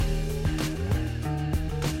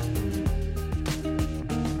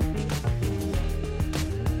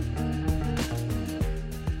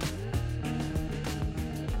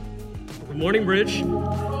Morning, Bridge.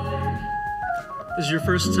 This is your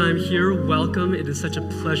first time here. Welcome. It is such a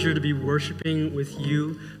pleasure to be worshiping with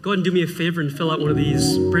you. Go ahead and do me a favor and fill out one of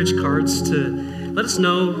these Bridge cards to let us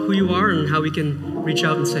know who you are and how we can reach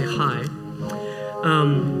out and say hi. If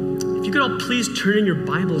you could all please turn in your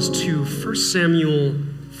Bibles to 1 Samuel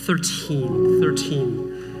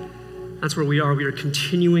 13. That's where we are. We are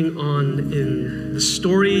continuing on in the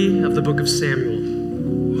story of the book of Samuel.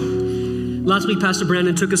 Last week, Pastor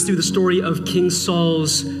Brandon took us through the story of King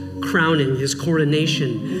Saul's crowning, his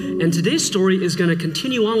coronation. And today's story is going to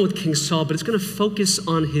continue on with King Saul, but it's going to focus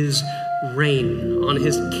on his reign, on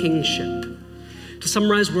his kingship. To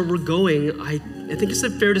summarize where we're going, I think it's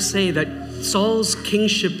fair to say that Saul's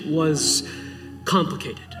kingship was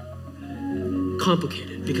complicated.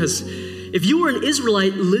 Complicated, because if you were an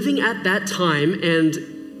Israelite living at that time, and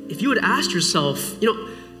if you had asked yourself,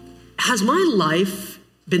 has my life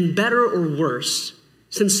been better or worse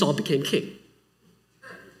since Saul became king?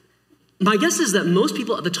 My guess is that most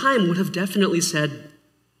people at the time would have definitely said,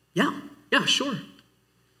 yeah, sure.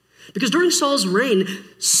 Because during Saul's reign,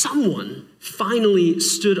 someone finally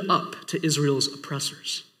stood up to Israel's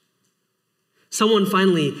oppressors. Someone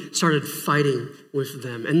finally started fighting with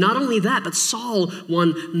them. And not only that, but Saul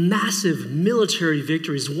won massive military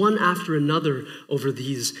victories, one after another, over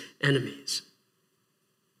these enemies.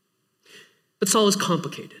 But Saul is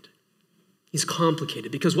complicated. He's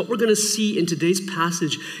complicated because what we're going to see in today's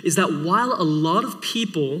passage is that while a lot of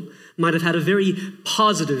people might have had a very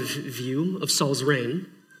positive view of Saul's reign,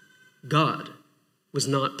 God was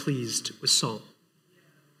not pleased with Saul.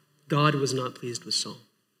 God was not pleased with Saul.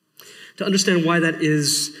 To understand why that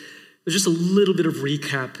is, there's just a little bit of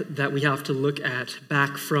recap that we have to look at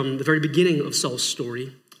back from the very beginning of Saul's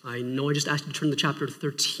story. I know I just asked you to turn to chapter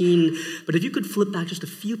 13, but if you could flip back just a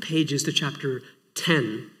few pages to chapter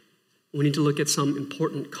 10, we need to look at some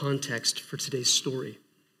important context for today's story.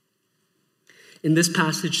 In this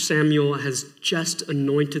passage, Samuel has just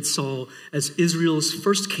anointed Saul as Israel's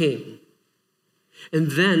first king. And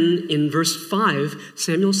then in verse 5,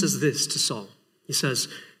 Samuel says this to Saul. He says,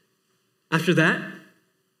 "After that,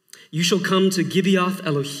 you shall come to Gibeath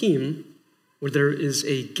Elohim, where there is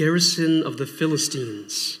a garrison of the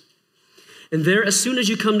Philistines. And there, as soon as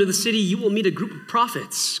you come to the city, you will meet a group of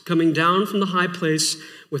prophets coming down from the high place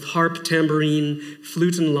with harp, tambourine,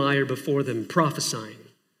 flute, and lyre before them, prophesying.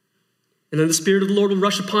 And then the Spirit of the Lord will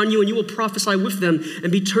rush upon you, and you will prophesy with them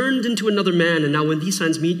and be turned into another man. And now when these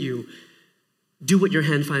signs meet you, do what your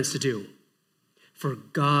hand finds to do, for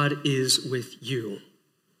God is with you.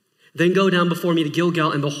 Then go down before me to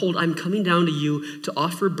Gilgal, and behold, I'm coming down to you to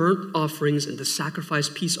offer burnt offerings and to sacrifice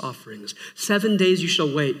peace offerings. 7 days you shall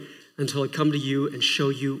wait until I come to you and show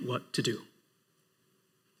you what to do."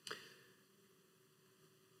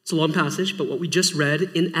 It's a long passage, but what we just read,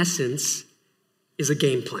 in essence, is a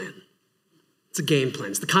game plan. It's a game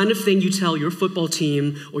plan. It's the kind of thing you tell your football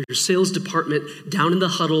team or your sales department down in the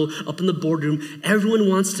huddle, up in the boardroom. Everyone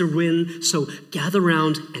wants to win, so gather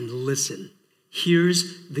around and listen.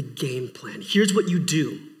 Here's the game plan. Here's what you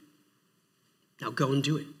do. Now go and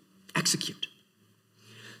do it. Execute.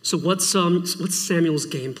 So what's Samuel's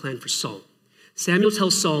game plan for Saul? Samuel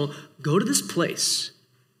tells Saul, go to this place.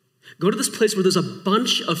 Go to this place where there's a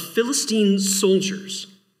bunch of Philistine soldiers.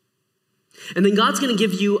 And then God's going to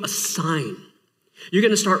give you a sign. You're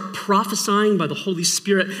going to start prophesying by the Holy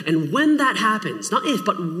Spirit. And when that happens, not if,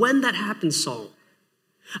 but when that happens, Saul,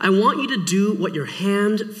 I want you to do what your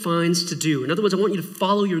hand finds to do. In other words, I want you to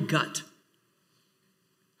follow your gut.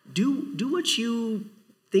 Do what you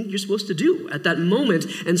think you're supposed to do at that moment.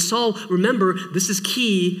 And Saul, remember, this is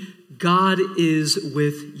key. God is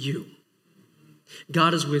with you.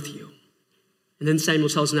 God is with you. And then Samuel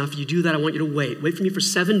tells him, after you do that, I want you to wait. Wait for me for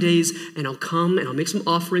 7 days, and I'll come, and I'll make some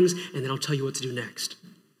offerings, and then I'll tell you what to do next.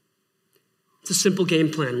 It's a simple game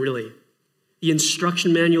plan, really. The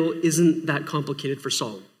instruction manual isn't that complicated for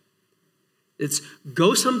Saul. It's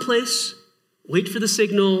go someplace, wait for the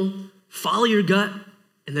signal, follow your gut,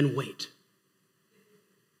 and then wait.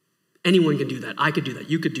 Anyone can do that. I could do that.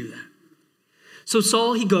 You could do that. So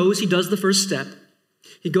Saul, he does the first step.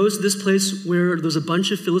 He goes to this place where there's a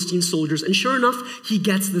bunch of Philistine soldiers, and sure enough, he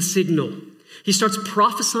gets the signal. He starts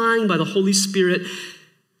prophesying by the Holy Spirit,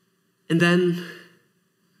 and then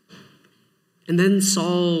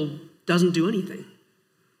Saul doesn't do anything.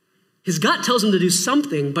 His gut tells him to do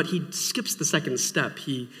something, but he skips the second step.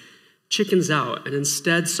 He chickens out, and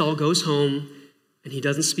instead Saul goes home, and he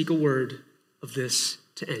doesn't speak a word of this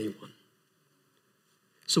to anyone.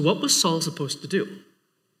 So what was Saul supposed to do?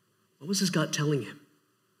 What was his gut telling him?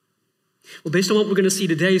 Well, based on what we're going to see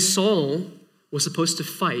today, Saul was supposed to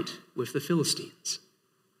fight with the Philistines.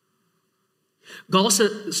 God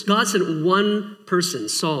sent one person,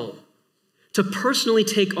 Saul, to personally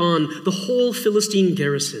take on the whole Philistine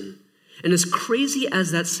garrison. And as crazy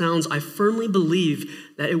as that sounds, I firmly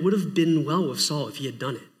believe that it would have been well with Saul if he had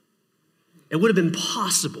done it. It would have been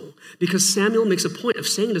possible because Samuel makes a point of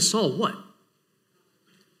saying to Saul, what?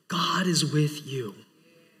 God is with you.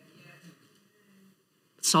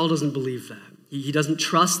 Saul doesn't believe that. He doesn't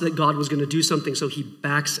trust that God was going to do something, so he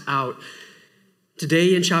backs out.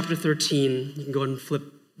 Today in chapter 13, you can go ahead and flip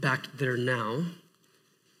back there now.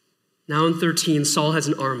 Now in 13, Saul has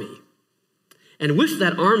an army. And with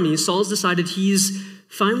that army, Saul's decided he's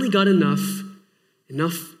finally got enough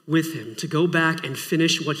with him to go back and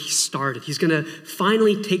finish what he started. He's going to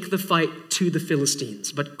finally take the fight to the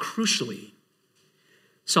Philistines. But crucially,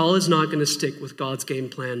 Saul is not going to stick with God's game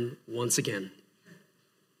plan once again.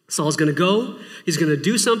 Saul's going to go, he's going to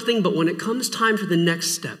do something, but when it comes time for the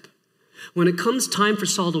next step, when it comes time for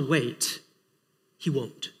Saul to wait, he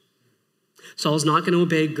won't. Saul's not going to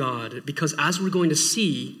obey God because, as we're going to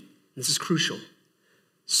see, this is crucial,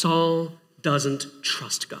 Saul doesn't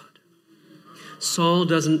trust God. Saul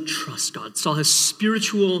doesn't trust God. Saul has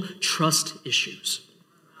spiritual trust issues.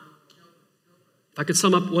 If I could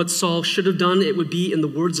sum up what Saul should have done, it would be in the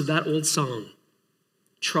words of that old song,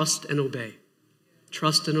 trust and obey.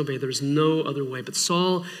 Trust and obey. There's no other way. But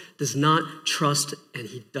Saul does not trust and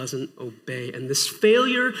he doesn't obey. And this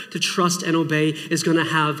failure to trust and obey is going to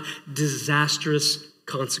have disastrous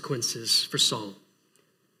consequences for Saul.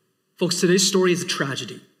 Folks, today's story is a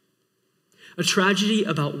tragedy. A tragedy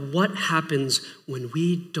about what happens when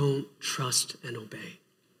we don't trust and obey.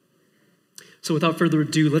 So without further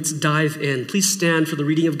ado, let's dive in. Please stand for the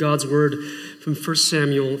reading of God's word from 1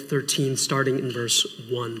 Samuel 13, starting in verse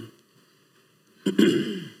 1.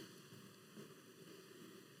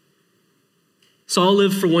 Saul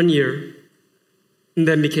lived for 1 year and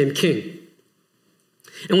then became king.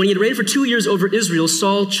 And when he had reigned for 2 years over Israel,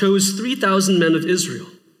 Saul chose 3,000 men of Israel.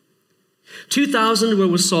 2,000 were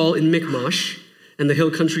with Saul in Michmash and the hill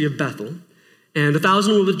country of Bethel, and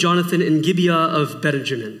 1,000 were with Jonathan in Gibeah of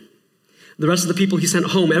Benjamin. The rest of the people he sent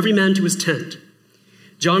home, every man to his tent.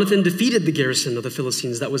 Jonathan defeated the garrison of the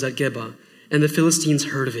Philistines that was at Geba, and the Philistines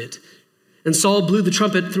heard of it. And Saul blew the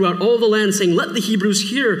trumpet throughout all the land, saying, "Let the Hebrews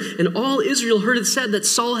hear." And all Israel heard it said that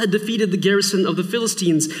Saul had defeated the garrison of the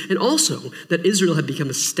Philistines, and also that Israel had become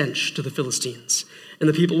a stench to the Philistines. And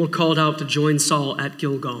the people were called out to join Saul at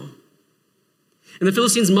Gilgal. And the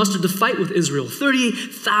Philistines mustered to fight with Israel,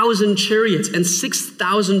 30,000 chariots and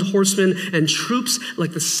 6,000 horsemen and troops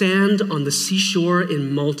like the sand on the seashore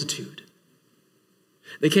in multitude.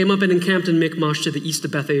 They came up and encamped in Michmash to the east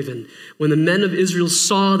of Bethaven. When the men of Israel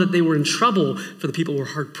saw that they were in trouble, for the people were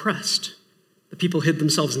hard pressed, the people hid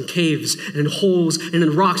themselves in caves and in holes and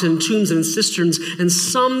in rocks and in tombs and in cisterns, and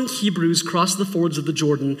some Hebrews crossed the fords of the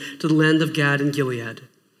Jordan to the land of Gad and Gilead.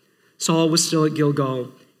 Saul was still at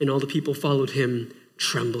Gilgal, and all the people followed him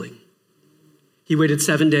trembling. He waited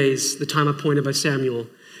 7 days, the time appointed by Samuel,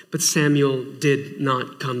 but Samuel did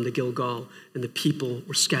not come to Gilgal, and the people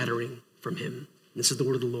were scattering from him. This is the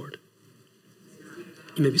word of the Lord.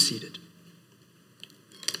 You may be seated.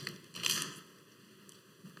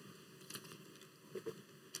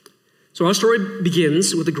 So our story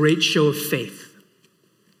begins with a great show of faith.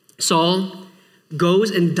 Saul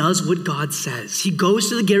goes and does what God says. He goes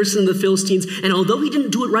to the garrison of the Philistines, and although he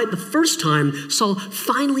didn't do it right the first time, Saul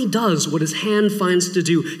finally does what his hand finds to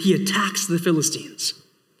do. He attacks the Philistines.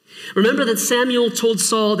 Remember that Samuel told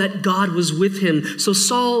Saul that God was with him. So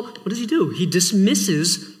Saul, what does he do? He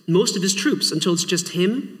dismisses most of his troops until it's just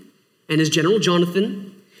him and his general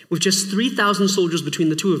Jonathan, with just 3,000 soldiers between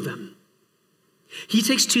the two of them. He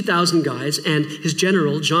takes 2,000 guys, and his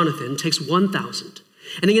general Jonathan takes 1,000.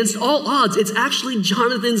 And against all odds, it's actually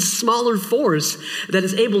Jonathan's smaller force that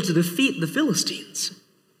is able to defeat the Philistines.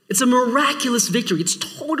 It's a miraculous victory. It's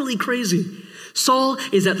totally crazy. Saul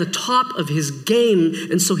is at the top of his game,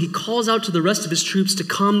 and so he calls out to the rest of his troops to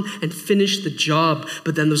come and finish the job.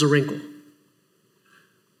 But then there's a wrinkle.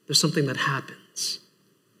 There's something that happens.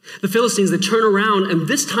 The Philistines, they turn around, and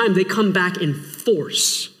this time they come back in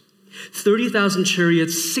force. 30,000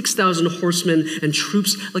 chariots, 6,000 horsemen, and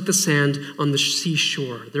troops like the sand on the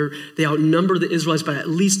seashore. They outnumber the Israelites by at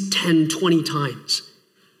least 10, 20 times.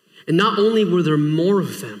 And not only were there more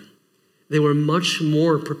of them, they were much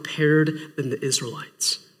more prepared than the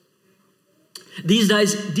Israelites. These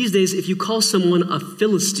days, if you call someone a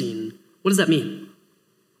Philistine, what does that mean?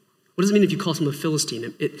 What does it mean if you call someone a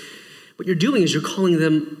Philistine? What you're doing is you're calling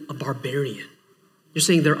them a barbarian. You're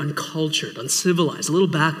saying they're uncultured, uncivilized, a little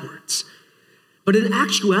backwards. But in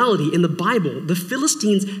actuality, in the Bible, the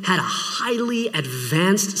Philistines had a highly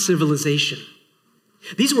advanced civilization.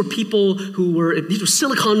 These were these were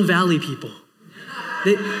Silicon Valley people.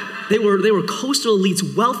 They were coastal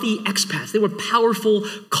elites, wealthy expats. They were powerful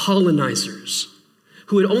colonizers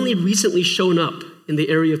who had only recently shown up in the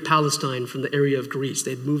area of Palestine from the area of Greece.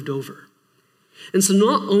 They'd moved over. And so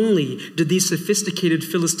not only did these sophisticated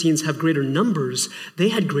Philistines have greater numbers, they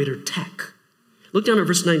had greater tech. Look down at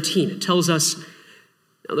verse 19. It tells us,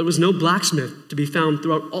 now there was no blacksmith to be found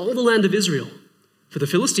throughout all the land of Israel. For the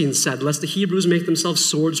Philistines said, lest the Hebrews make themselves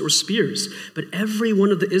swords or spears. But every one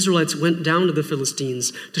of the Israelites went down to the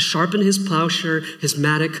Philistines to sharpen his plowshare, his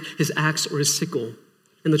mattock, his axe, or his sickle.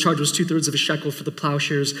 And the charge was 2/3 of a shekel for the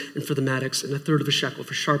plowshares and for the mattocks, and 1/3 of a shekel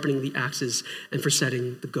for sharpening the axes and for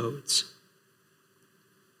setting the goads.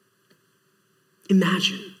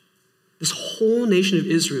 Imagine this whole nation of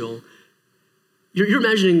Israel. You're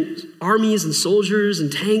imagining armies and soldiers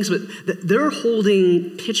and tanks, but they're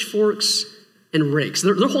holding pitchforks and rakes.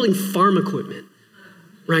 They're holding farm equipment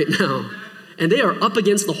right now. And they are up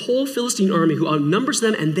against the whole Philistine army who outnumbers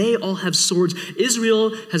them, and they all have swords.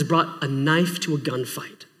 Israel has brought a knife to a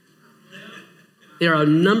gunfight. They are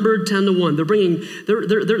outnumbered 10-1.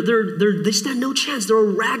 They stand no chance. They're a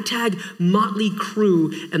ragtag, motley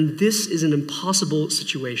crew, and this is an impossible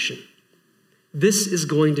situation. This is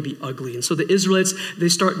going to be ugly. And so the Israelites, they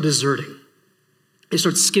start deserting. They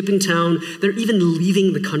start skipping town. They're even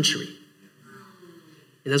leaving the country.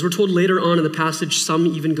 And as we're told later on in the passage, some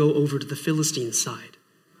even go over to the Philistine side.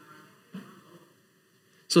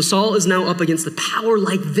 So Saul is now up against a power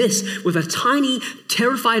like this with a tiny,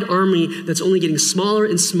 terrified army that's only getting smaller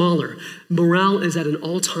and smaller. Morale is at an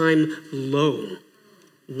all-time low.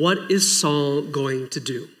 What is Saul going to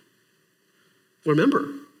do? Remember,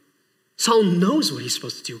 Saul knows what he's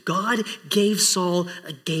supposed to do. God gave Saul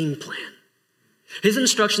a game plan. His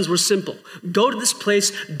instructions were simple. Go to this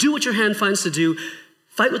place, do what your hand finds to do,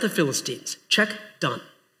 fight with the Philistines. Check, done.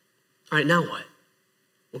 All right, now what?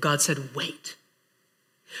 Well, God said, wait.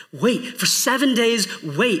 Wait, for 7 days,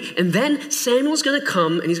 wait. And then Samuel's going to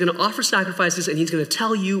come and he's going to offer sacrifices and he's going to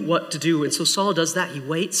tell you what to do. And so Saul does that. He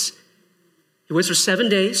waits. He waits for 7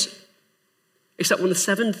 days, except when the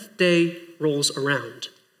 7th day rolls around.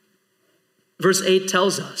 Verse 8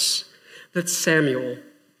 tells us that Samuel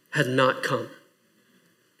had not come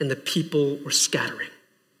and the people were scattering.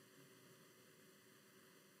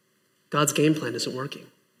 God's game plan isn't working.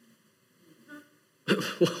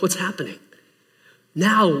 What's happening?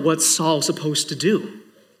 Now what's Saul supposed to do?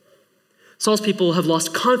 Saul's people have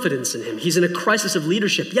lost confidence in him. He's in a crisis of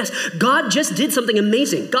leadership. Yes, God just did something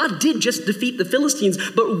amazing. God did just defeat the Philistines,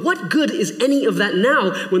 but what good is any of that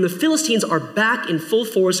now when the Philistines are back in full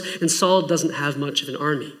force and Saul doesn't have much of an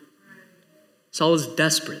army? Saul is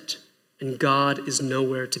desperate and God is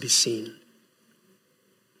nowhere to be seen.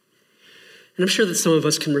 And I'm sure that some of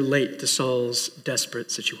us can relate to Saul's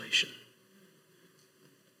desperate situation.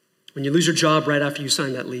 When you lose your job right after you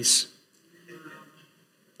sign that lease,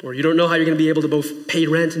 or you don't know how you're going to be able to both pay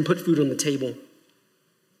rent and put food on the table,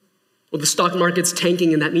 or the stock market's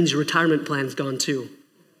tanking and that means your retirement plan's gone too,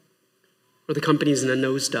 or the company's in a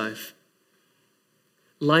nosedive.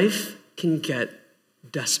 Life can get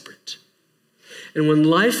desperate. And when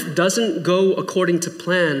life doesn't go according to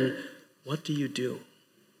plan, what do you do?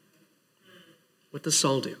 What does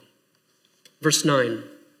Saul do? Verse 9.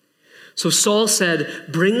 So Saul said,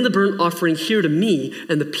 bring the burnt offering here to me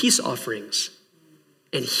and the peace offerings.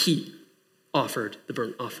 And he offered the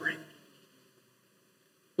burnt offering.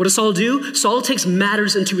 What does Saul do? Saul takes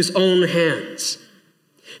matters into his own hands.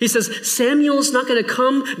 He says, Samuel's not going to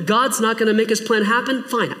come. God's not going to make his plan happen.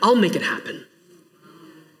 Fine, I'll make it happen.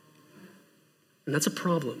 And that's a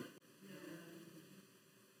problem.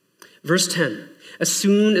 Verse 10, as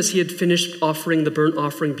soon as he had finished offering the burnt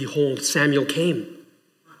offering, behold, Samuel came.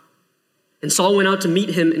 And Saul went out to meet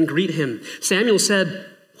him and greet him. Samuel said,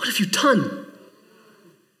 what have you done?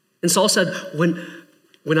 And Saul said,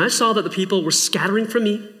 when I saw that the people were scattering from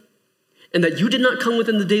me, and that you did not come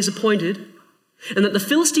within the days appointed, and that the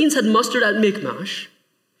Philistines had mustered at Michmash,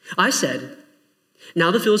 I said, now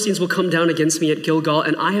the Philistines will come down against me at Gilgal,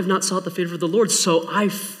 and I have not sought the favor of the Lord, so I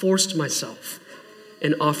forced myself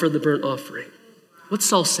and offered the burnt offering. What's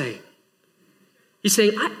Saul saying? He's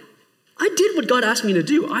saying, I did what God asked me to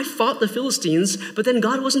do. I fought the Philistines, but then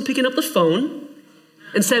God wasn't picking up the phone.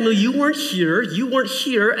 And Samuel, you weren't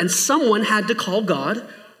here, and someone had to call God.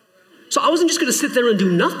 So I wasn't just going to sit there and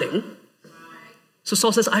do nothing. So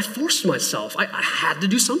Saul says, I forced myself. I had to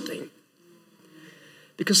do something.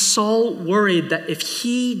 Because Saul worried that if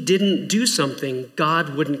he didn't do something,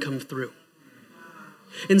 God wouldn't come through.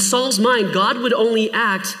 In Saul's mind, God would only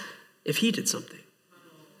act if he did something.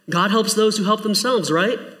 God helps those who help themselves,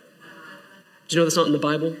 right? Did you know that's not in the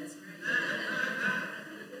Bible?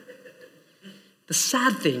 The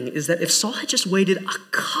sad thing is that if Saul had just waited a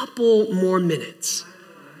couple more minutes,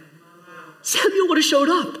 Samuel would have showed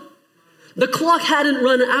up. The clock hadn't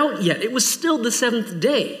run out yet. It was still the seventh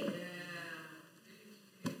day.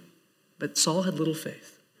 But Saul had little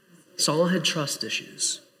faith. Saul had trust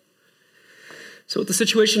issues. So with the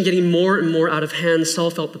situation getting more and more out of hand, Saul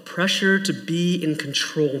felt the pressure to be in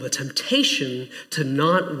control, the temptation to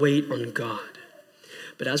not wait on God.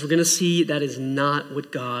 But as we're going to see, that is not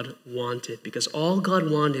what God wanted, because all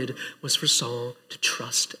God wanted was for Saul to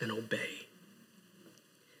trust and obey.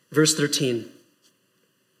 Verse 13.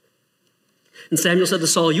 And Samuel said to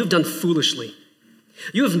Saul, "You have done foolishly.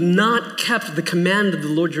 You have not kept the command of the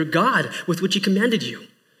Lord your God with which he commanded you.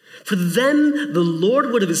 For then the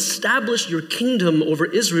Lord would have established your kingdom over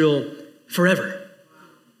Israel forever.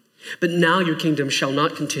 But now your kingdom shall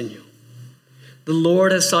not continue. The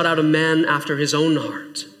Lord has sought out a man after his own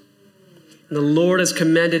heart. And the Lord has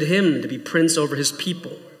commanded him to be prince over his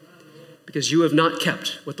people, because you have not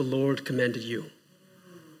kept what the Lord commanded you."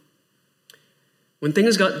 When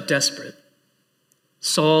things got desperate,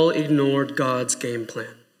 Saul ignored God's game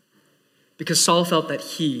plan, because Saul felt that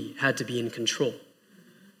he had to be in control.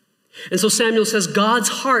 And so Samuel says, God's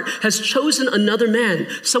heart has chosen another man,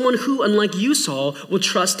 someone who, unlike you, Saul, will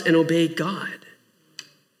trust and obey God.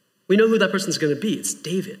 We know who that person's going to be. It's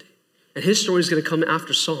David. And his story is going to come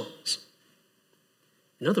after Saul's.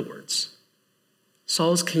 In other words,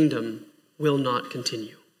 Saul's kingdom will not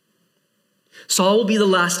continue. Saul will be the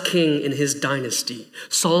last king in his dynasty.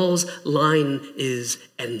 Saul's line is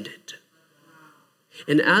ended.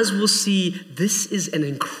 And as we'll see, this is an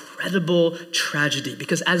incredible tragedy,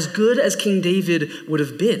 because as good as King David would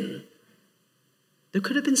have been, there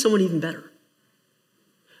could have been someone even better.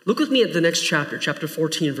 Look with me at the next chapter, chapter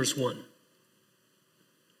 14, verse 1.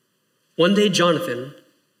 One day, Jonathan,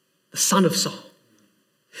 the son of Saul,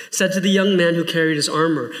 said to the young man who carried his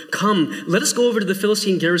armor, "Come, let us go over to the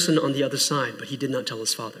Philistine garrison on the other side." But he did not tell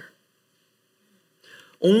his father.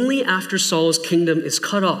 Only after Saul's kingdom is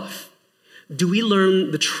cut off do we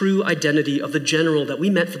learn the true identity of the general that we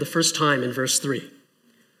met for the first time in verse 3.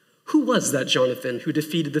 Who was that Jonathan who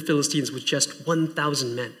defeated the Philistines with just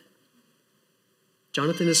 1,000 men?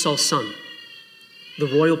 Jonathan is Saul's son, the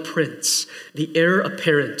royal prince, the heir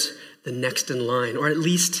apparent, the next in line, or at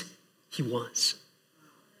least he was.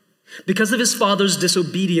 Because of his father's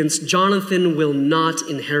disobedience, Jonathan will not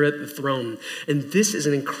inherit the throne. And this is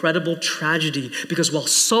an incredible tragedy, because while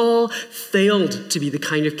Saul failed to be the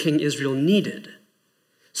kind of king Israel needed,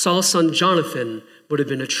 Saul's son Jonathan would have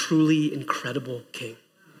been a truly incredible king.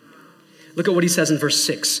 Look at what he says in verse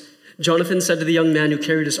 6. Jonathan said to the young man who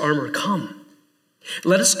carried his armor, "Come,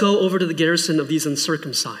 let us go over to the garrison of these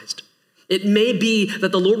uncircumcised. It may be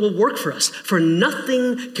that the Lord will work for us, for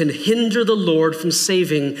nothing can hinder the Lord from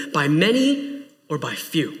saving by many or by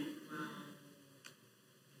few."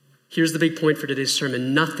 Here's the big point for today's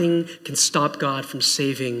sermon. Nothing can stop God from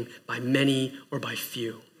saving by many or by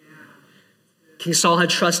few. King Saul had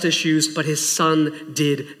trust issues, but his son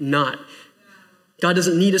did not. God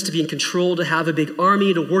doesn't need us to be in control, to have a big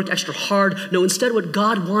army, to work extra hard. No, instead what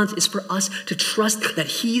God wants is for us to trust that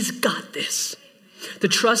he's got this. To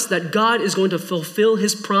trust that God is going to fulfill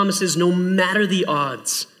his promises no matter the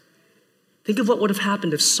odds. Think of what would have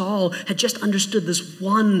happened if Saul had just understood this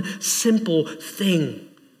one simple thing.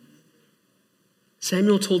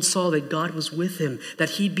 Samuel told Saul that God was with him,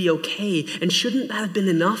 that he'd be okay, and shouldn't that have been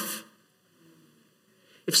enough?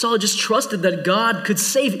 If Saul had just trusted that God could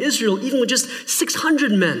save Israel even with just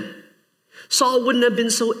 600 men, Saul wouldn't have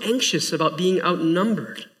been so anxious about being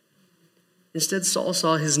outnumbered. Instead, Saul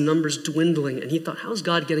saw his numbers dwindling, and he thought, how's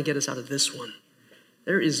God going to get us out of this one?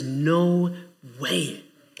 There is no way.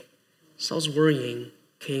 Saul's worrying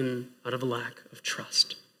came out of a lack of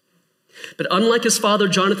trust. But unlike his father,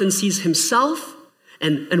 Jonathan sees himself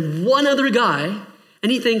and one other guy,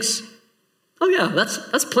 and he thinks, oh yeah,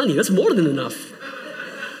 that's plenty. That's more than enough.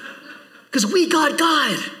 Because we got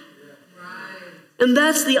God. And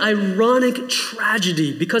that's the ironic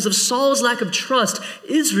tragedy. Because of Saul's lack of trust,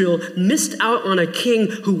 Israel missed out on a king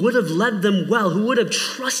who would have led them well, who would have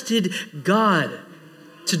trusted God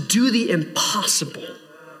to do the impossible,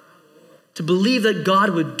 to believe that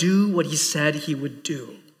God would do what he said he would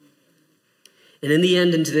do. And in the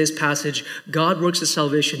end, in today's passage, God works his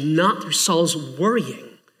salvation not through Saul's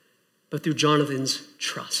worrying, but through Jonathan's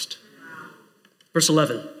trust. Verse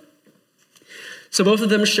 11. So both of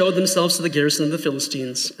them showed themselves to the garrison of the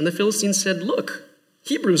Philistines, and the Philistines said, "Look,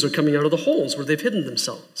 Hebrews are coming out of the holes where they've hidden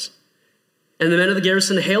themselves. And the men of the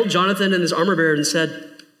garrison hailed Jonathan and his armor bearer and said,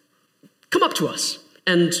 come up to us,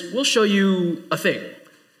 and we'll show you a thing.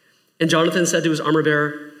 And Jonathan said to his armor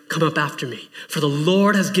bearer, come up after me, for the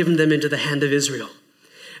Lord has given them into the hand of Israel.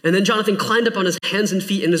 And then Jonathan climbed up on his hands and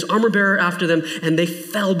feet, and his armor bearer after them, and they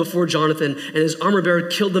fell before Jonathan, and his armor bearer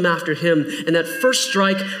killed them after him. And that first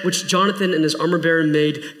strike which Jonathan and his armor bearer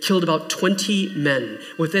made killed about 20 men,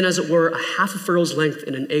 within, as it were, a half a furrow's length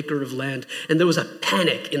in an acre of land. And there was a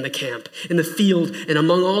panic in the camp, in the field, and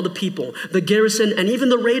among all the people. The garrison and even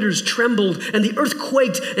the raiders trembled, and the earth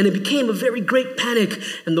quaked, and it became a very great panic.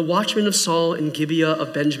 And the watchmen of Saul in Gibeah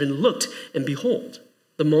of Benjamin looked, and behold,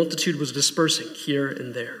 the multitude was dispersing here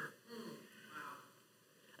and there.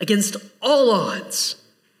 Against all odds,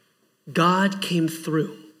 God came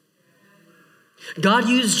through. God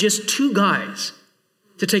used just 2 guys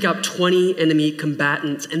to take out 20 enemy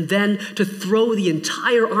combatants and then to throw the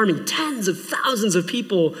entire army, tens of thousands of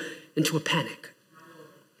people, into a panic.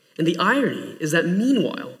 And the irony is that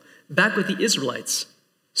meanwhile, back with the Israelites,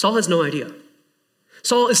 Saul has no idea.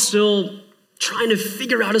 Saul is still trying to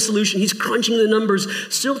figure out a solution. He's crunching the numbers,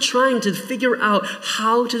 still trying to figure out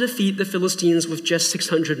how to defeat the Philistines with just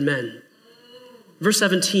 600 men. Verse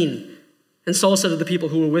 17, and Saul said to the people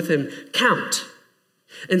who were with him, count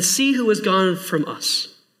and see who has gone from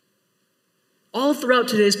us. All throughout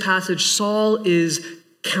today's passage, Saul is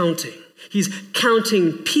counting. He's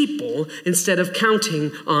counting people instead of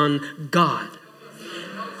counting on God.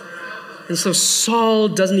 And so Saul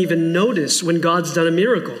doesn't even notice when God's done a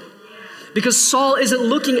miracle. Because Saul isn't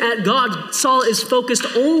looking at God. Saul is focused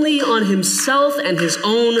only on himself and his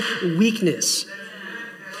own weakness.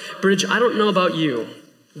 Bridge, I don't know about you,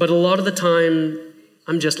 but a lot of the time,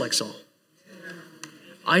 I'm just like Saul.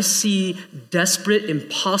 I see desperate,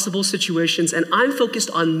 impossible situations, and I'm focused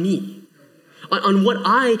on me, on what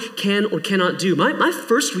I can or cannot do. My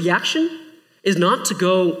first reaction is not to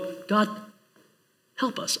go, God,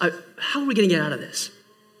 help us. How are we going to get out of this?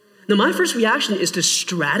 Now, my first reaction is to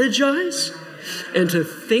strategize and to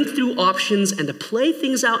think through options and to play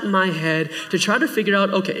things out in my head to try to figure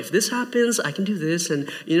out, okay, if this happens, I can do this. And,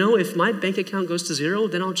 if my bank account goes to 0,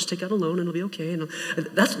 then I'll just take out a loan and it'll be okay. And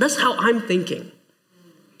that's how I'm thinking.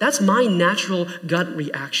 That's my natural gut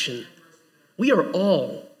reaction. We are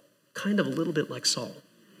all kind of a little bit like Saul.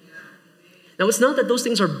 Now, it's not that those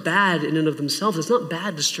things are bad in and of themselves. It's not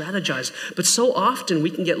bad to strategize. But so often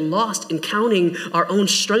we can get lost in counting our own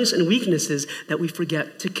strengths and weaknesses that we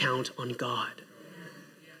forget to count on God.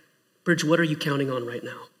 Bridge, what are you counting on right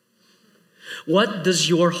now? What does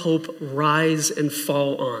your hope rise and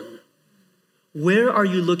fall on? Where are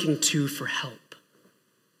you looking to for help?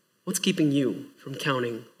 What's keeping you from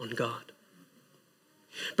counting on God?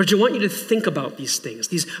 But I want you to think about these things,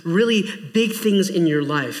 these really big things in your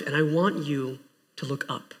life, and I want you to look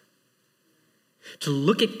up, to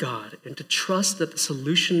look at God and to trust that the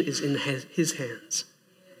solution is in his hands.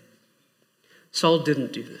 Saul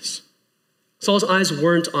didn't do this. Saul's eyes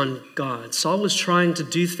weren't on God. Saul was trying to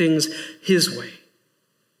do things his way.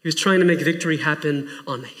 He was trying to make victory happen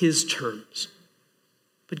on his terms.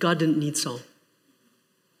 But God didn't need Saul.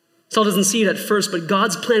 Saul doesn't see it at first, but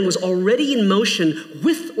God's plan was already in motion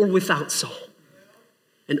with or without Saul.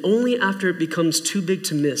 And only after it becomes too big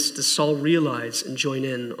to miss does Saul realize and join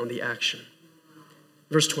in on the action.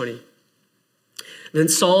 Verse 20. Then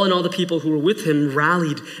Saul and all the people who were with him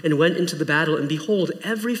rallied and went into the battle, and behold,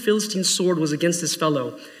 every Philistine sword was against his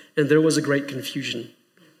fellow, and there was a great confusion.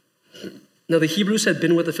 Now the Hebrews had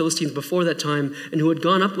been with the Philistines before that time, and who had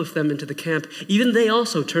gone up with them into the camp, even they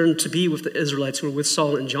also turned to be with the Israelites who were with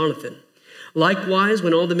Saul and Jonathan. Likewise,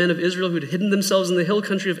 when all the men of Israel who had hidden themselves in the hill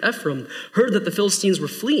country of Ephraim heard that the Philistines were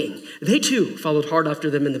fleeing, they too followed hard after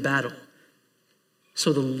them in the battle.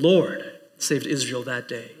 So the Lord saved Israel that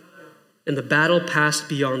day, and the battle passed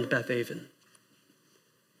beyond Beth-aven.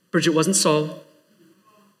 Bridget, wasn't Saul,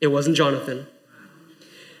 it wasn't Jonathan.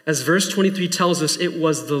 As verse 23 tells us, it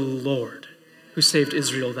was the Lord who saved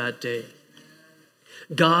Israel that day.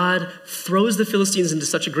 God throws the Philistines into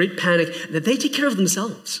such a great panic that they take care of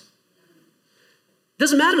themselves. It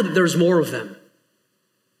doesn't matter that there's more of them.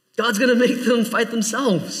 God's going to make them fight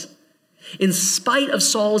themselves. In spite of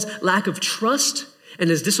Saul's lack of trust and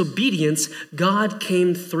his disobedience, God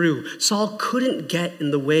came through. Saul couldn't get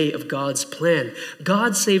in the way of God's plan.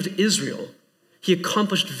 God saved Israel. He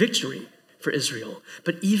accomplished victory for Israel.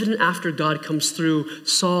 But even after God comes through,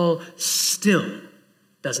 Saul still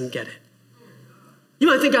doesn't get it. You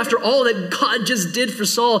might think after all that God just did for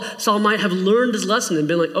Saul, Saul might have learned his lesson and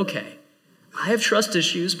been like, okay, I have trust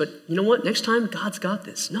issues, but you know what? Next time, God's got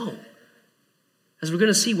this. No. As we're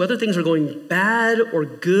going to see, whether things are going bad or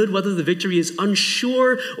good, whether the victory is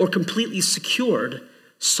unsure or completely secured,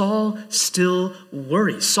 Saul still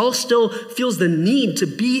worries. Saul still feels the need to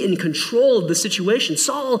be in control of the situation.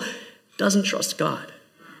 Saul doesn't trust God.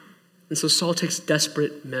 And so Saul takes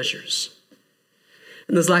desperate measures.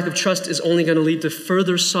 And this lack of trust is only going to lead to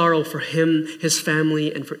further sorrow for him, his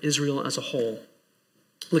family, and for Israel as a whole.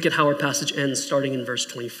 Look at how our passage ends, starting in verse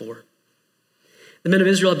 24. The men of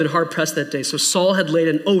Israel had been hard-pressed that day, so Saul had laid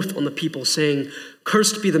an oath on the people, saying,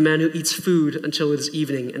 "Cursed be the man who eats food until it is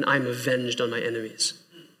evening, and I am avenged on my enemies."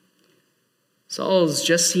 Saul's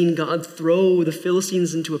just seen God throw the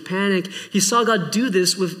Philistines into a panic. He saw God do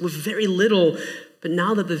this with very little, but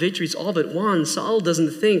now that the victory's all but won, Saul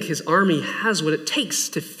doesn't think his army has what it takes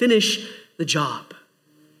to finish the job.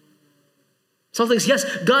 Saul thinks, yes,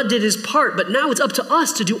 God did his part, but now it's up to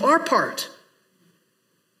us to do our part.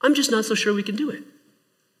 I'm just not so sure we can do it.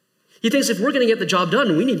 He thinks if we're going to get the job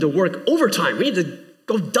done, we need to work overtime. We need to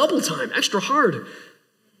go double time, extra hard.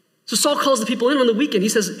 So Saul calls the people in on the weekend.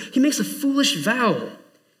 He makes a foolish vow.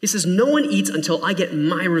 He says, "No one eats until I get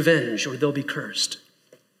my revenge, or they'll be cursed."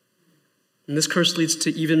 And this curse leads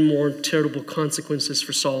to even more terrible consequences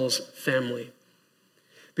for Saul's family.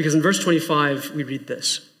 Because in verse 25, we read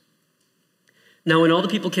this. "Now when all the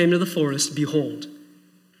people came to the forest, behold,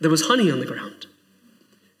 there was honey on the ground.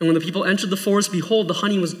 And when the people entered the forest, behold, the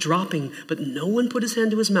honey was dropping, but no one put his hand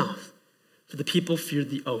to his mouth, for the people feared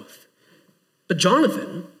the oath. But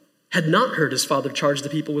Jonathan had not heard his father charge the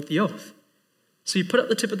people with the oath. So he put out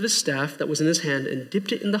the tip of his staff that was in his hand and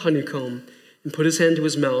dipped it in the honeycomb and put his hand to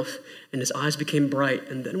his mouth, and his eyes became bright.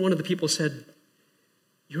 And then one of the people said,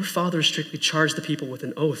 'Your father strictly charged the people with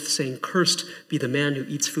an oath, saying, "Cursed be the man who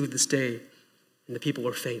eats food this day." And the people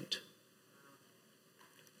were faint.'"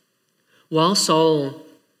 While Saul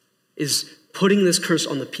is putting this curse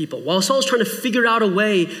on the people, while Saul is trying to figure out a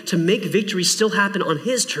way to make victory still happen on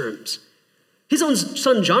his terms, his own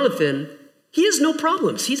son Jonathan, he has no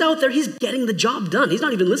problems. He's out there, he's getting the job done. He's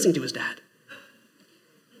not even listening to his dad.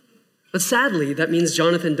 But sadly, that means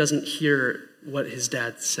Jonathan doesn't hear what his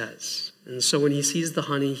dad says. And so when he sees the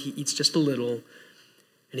honey, he eats just a little,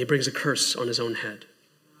 and he brings a curse on his own head.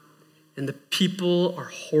 And the people are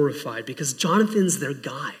horrified because Jonathan's their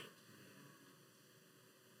guy.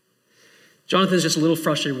 Jonathan's just a little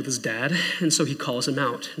frustrated with his dad, and so he calls him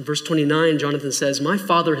out. In verse 29, Jonathan says, "My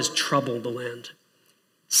father has troubled the land.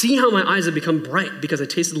 See how my eyes have become bright because I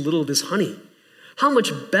tasted a little of this honey. How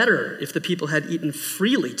much better if the people had eaten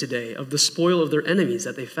freely today of the spoil of their enemies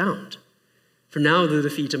that they found. For now the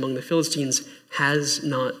defeat among the Philistines has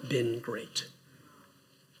not been great."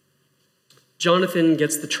 Jonathan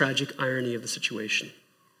gets the tragic irony of the situation.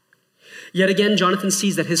 Yet again, Jonathan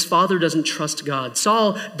sees that his father doesn't trust God.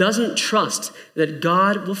 Saul doesn't trust that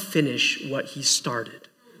God will finish what he started.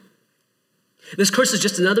 This curse is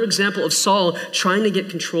just another example of Saul trying to get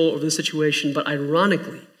control over the situation, but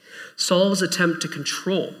ironically, Saul's attempt to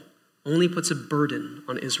control only puts a burden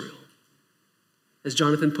on Israel. As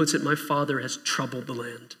Jonathan puts it, "My father has troubled the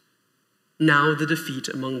land. Now the defeat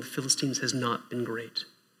among the Philistines has not been great."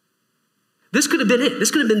 This could have been it.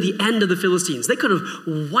 This could have been the end of the Philistines. They could have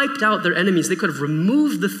wiped out their enemies. They could have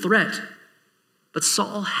removed the threat. But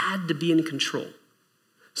Saul had to be in control.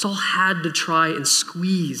 Saul had to try and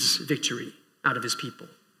squeeze victory out of his people,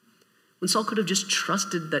 when Saul could have just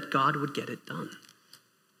trusted that God would get it done.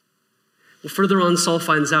 Well, further on, Saul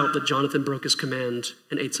finds out that Jonathan broke his command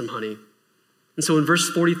and ate some honey. And so in verse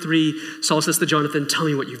 43, Saul says to Jonathan, "Tell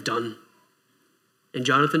me what you've done." And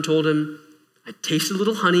Jonathan told him, "I tasted a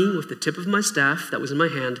little honey with the tip of my staff that was in my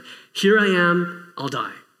hand. Here I am, I'll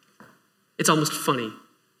die." It's almost funny.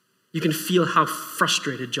 You can feel how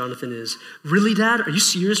frustrated Jonathan is. "Really, Dad? Are you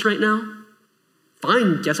serious right now?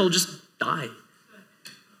 Fine, guess I'll just die."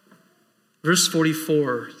 Verse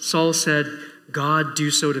 44, Saul said, "God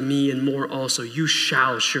do so to me and more also. You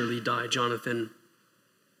shall surely die, Jonathan."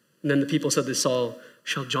 And then the people said to Saul,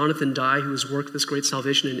 "Shall Jonathan die who has worked this great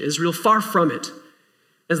salvation in Israel? Far from it.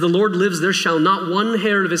 As the Lord lives, there shall not one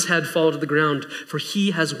hair of his head fall to the ground, for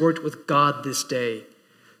he has worked with God this day."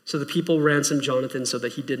 So the people ransomed Jonathan so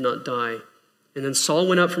that he did not die. And then Saul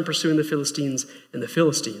went out from pursuing the Philistines, and the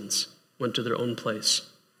Philistines went to their own place.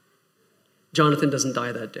 Jonathan doesn't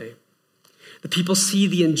die that day. The people see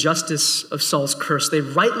the injustice of Saul's curse. They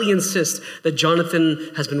rightly insist that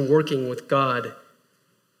Jonathan has been working with God.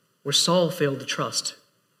 Where Saul failed to trust,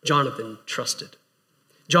 Jonathan trusted.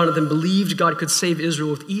 Jonathan believed God could save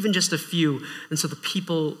Israel with even just a few, and so the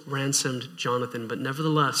people ransomed Jonathan. But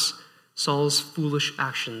nevertheless, Saul's foolish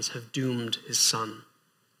actions have doomed his son.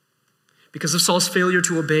 Because of Saul's failure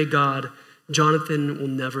to obey God, Jonathan will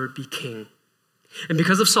never be king. And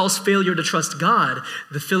because of Saul's failure to trust God,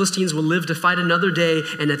 the Philistines will live to fight another day,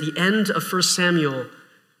 and at the end of 1 Samuel,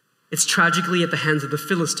 it's tragically at the hands of the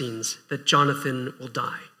Philistines that Jonathan will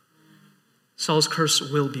die. Saul's curse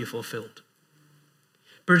will be fulfilled.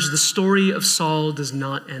 Bridge, the story of Saul does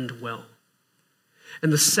not end well.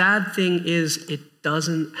 And the sad thing is, it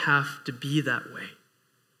doesn't have to be that way.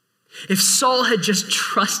 If Saul had just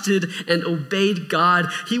trusted and obeyed God,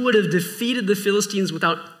 he would have defeated the Philistines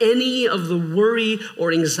without any of the worry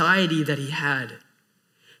or anxiety that he had.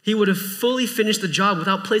 He would have fully finished the job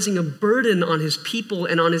without placing a burden on his people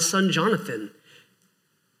and on his son Jonathan.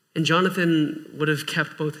 And Jonathan would have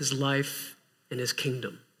kept both his life and his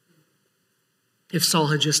kingdom. If Saul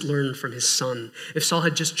had just learned from his son, if Saul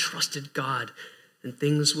had just trusted God, then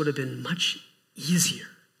things would have been much easier.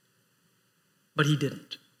 But he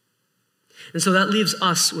didn't. And so that leaves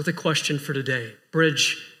us with a question for today.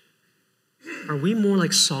 Bridge, are we more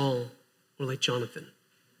like Saul or like Jonathan?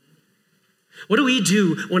 What do we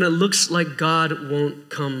do when it looks like God won't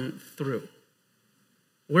come through?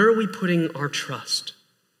 Where are we putting our trust?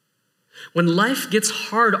 When life gets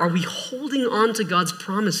hard, are we holding on to God's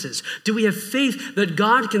promises? Do we have faith that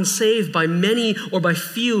God can save by many or by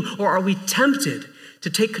few, or are we tempted to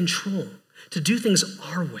take control, to do things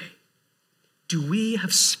our way? Do we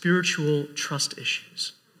have spiritual trust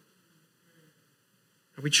issues?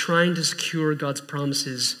 Are we trying to secure God's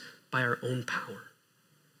promises by our own power?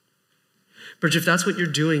 Bridge, if that's what you're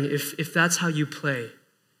doing, if that's how you play,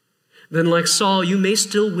 then like Saul, you may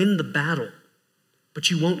still win the battle, but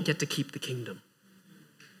you won't get to keep the kingdom.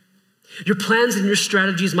 Your plans and your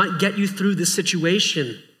strategies might get you through this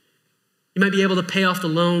situation. You might be able to pay off the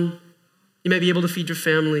loan. You might be able to feed your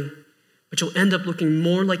family. But you'll end up looking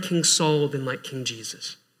more like King Saul than like King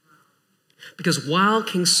Jesus. Because while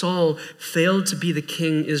King Saul failed to be the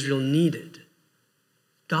king Israel needed,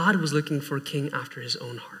 God was looking for a king after his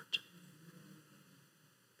own heart.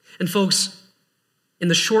 And folks, in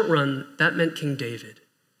the short run, that meant King David.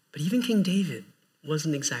 But even King David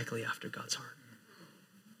wasn't exactly after God's heart.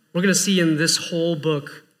 We're going to see in this whole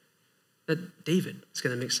book that David is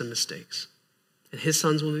going to make some mistakes. And his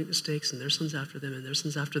sons will make mistakes, and their sons after them, and their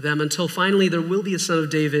sons after them, until finally there will be a son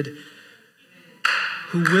of David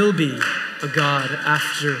who will be a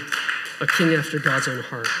king after God's own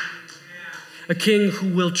heart. A king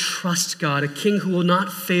who will trust God, a king who will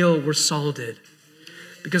not fail where Saul did.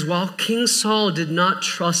 Because while King Saul did not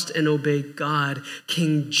trust and obey God,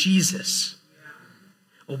 King Jesus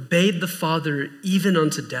obeyed the Father even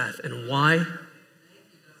unto death. And why?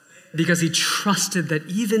 Because he trusted that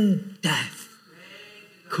even death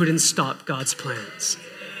couldn't stop God's plans.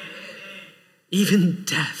 Even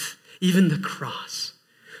death, even the cross.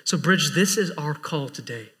 So Bridge, this is our call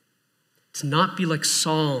today. To not be like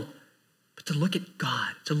Saul, but to look at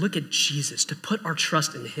God, to look at Jesus, to put our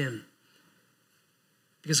trust in him.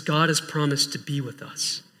 Because God has promised to be with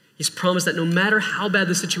us. He's promised that no matter how bad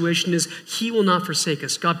the situation is, he will not forsake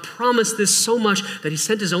us. God promised this so much that he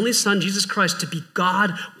sent his only son, Jesus Christ, to be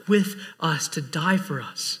God with us, to die for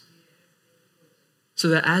us. So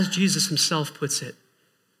that as Jesus himself puts it,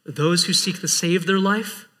 those who seek to save their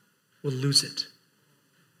life will lose it.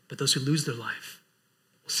 But those who lose their life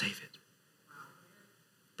will save it.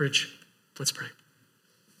 Bridge, let's pray.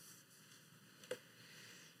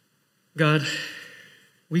 God,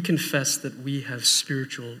 we confess that we have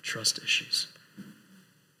spiritual trust issues.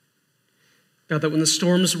 God, that when the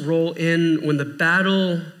storms roll in, when the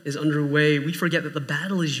battle is underway, we forget that the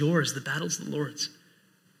battle is yours, the battle's the Lord's.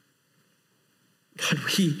 God,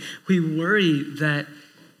 we worry that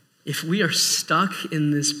if we are stuck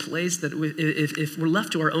in this place, that if we're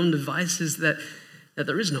left to our own devices, that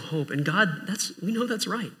there is no hope. And God, we know that's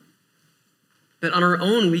right. That on our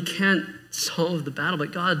own, we can't solve the battle.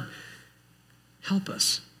 But God, help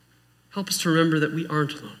us. Help us to remember that we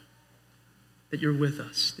aren't alone. That you're with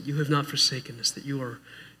us. That you have not forsaken us. That you are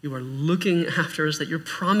looking after us. That your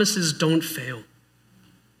promises don't fail.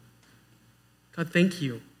 God, thank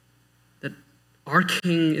you that our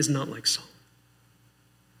King is not like Saul.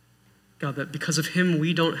 God, that because of him,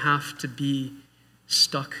 we don't have to be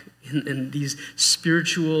stuck in these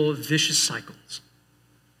spiritual vicious cycles.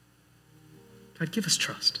 God, give us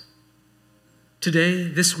trust. Today,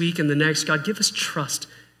 this week, and the next, God, give us trust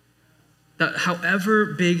that however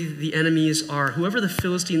big the enemies are, whoever the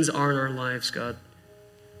Philistines are in our lives, God,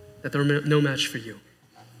 that they're no match for you.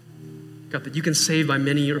 God, that you can save by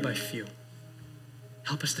many or by few.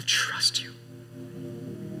 Help us to trust you.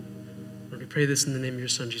 Lord, we pray this in the name of your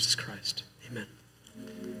Son, Jesus Christ. Amen.